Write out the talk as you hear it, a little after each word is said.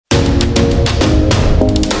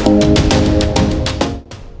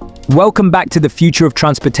Welcome back to the future of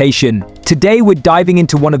transportation. Today we're diving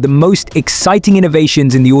into one of the most exciting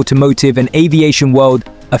innovations in the automotive and aviation world,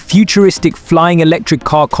 a futuristic flying electric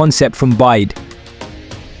car concept from BYD.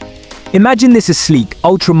 Imagine this: a sleek,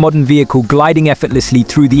 ultra-modern vehicle gliding effortlessly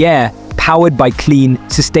through the air, powered by clean,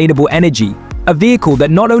 sustainable energy. A vehicle that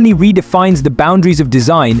not only redefines the boundaries of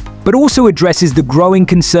design, but also addresses the growing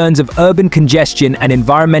concerns of urban congestion and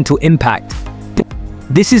environmental impact.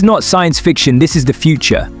 This is not science fiction, this is the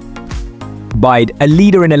future. BYD, a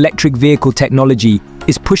leader in electric vehicle technology,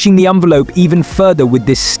 is pushing the envelope even further with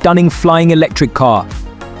this stunning flying electric car.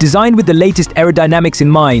 Designed with the latest aerodynamics in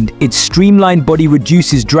mind, its streamlined body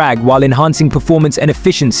reduces drag while enhancing performance and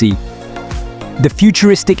efficiency. The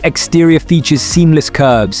futuristic exterior features seamless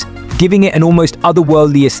curves, giving it an almost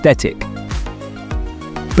otherworldly aesthetic.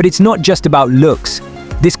 But it's not just about looks.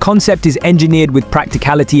 This concept is engineered with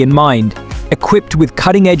practicality in mind. Equipped with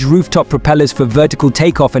cutting-edge rooftop propellers for vertical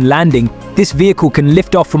takeoff and landing, this vehicle can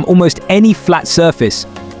lift off from almost any flat surface,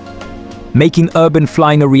 making urban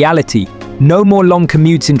flying a reality. No more long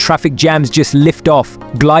commutes in traffic jams, just lift off,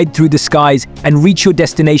 glide through the skies, and reach your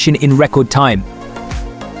destination in record time.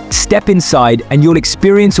 Step inside and you'll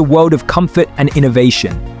experience a world of comfort and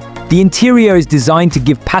innovation. The interior is designed to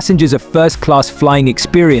give passengers a first-class flying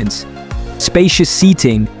experience. Spacious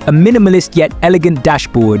seating, a minimalist yet elegant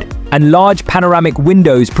dashboard, and large panoramic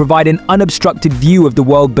windows provide an unobstructed view of the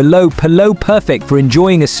world below, perfect for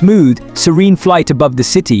enjoying a smooth, serene flight above the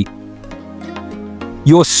city.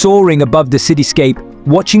 You're soaring above the cityscape,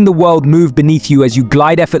 watching the world move beneath you as you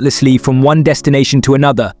glide effortlessly from one destination to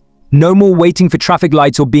another. No more waiting for traffic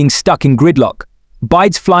lights or being stuck in gridlock.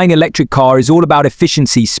 BYD's flying electric car is all about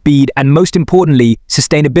efficiency, speed, and most importantly,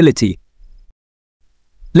 sustainability.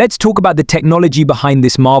 Let's talk about the technology behind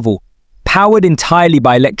this marvel. Powered entirely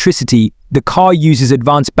by electricity, the car uses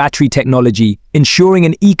advanced battery technology, ensuring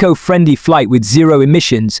an eco-friendly flight with zero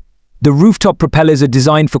emissions. The rooftop propellers are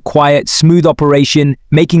designed for quiet, smooth operation,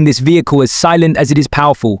 making this vehicle as silent as it is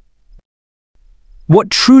powerful. What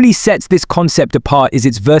truly sets this concept apart is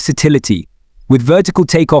its versatility. With vertical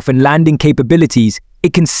takeoff and landing capabilities,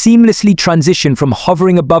 it can seamlessly transition from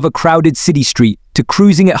hovering above a crowded city street to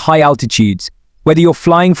cruising at high altitudes. Whether you're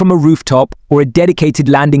flying from a rooftop or a dedicated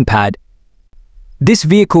landing pad, this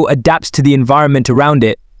vehicle adapts to the environment around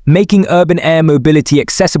it, making urban air mobility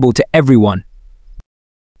accessible to everyone.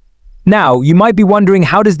 Now, you might be wondering,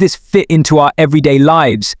 how does this fit into our everyday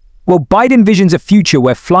lives? Well, BYD envisions a future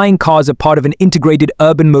where flying cars are part of an integrated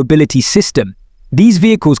urban mobility system. These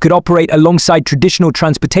vehicles could operate alongside traditional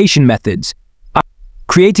transportation methods,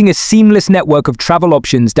 creating a seamless network of travel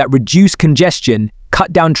options that reduce congestion,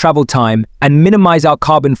 cut down travel time, and minimize our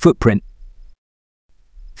carbon footprint.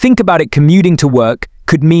 Think about it: commuting to work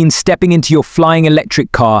could mean stepping into your flying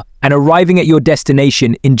electric car and arriving at your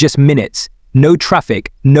destination in just minutes. No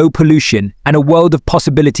traffic, no pollution, and a world of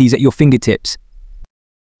possibilities at your fingertips.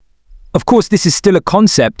 Of course, this is still a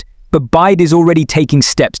concept, but BYD is already taking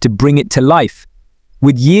steps to bring it to life.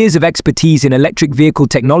 With years of expertise in electric vehicle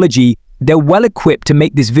technology, they're well equipped to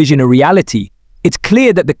make this vision a reality. It's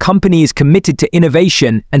clear that the company is committed to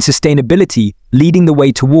innovation and sustainability, leading the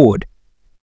way toward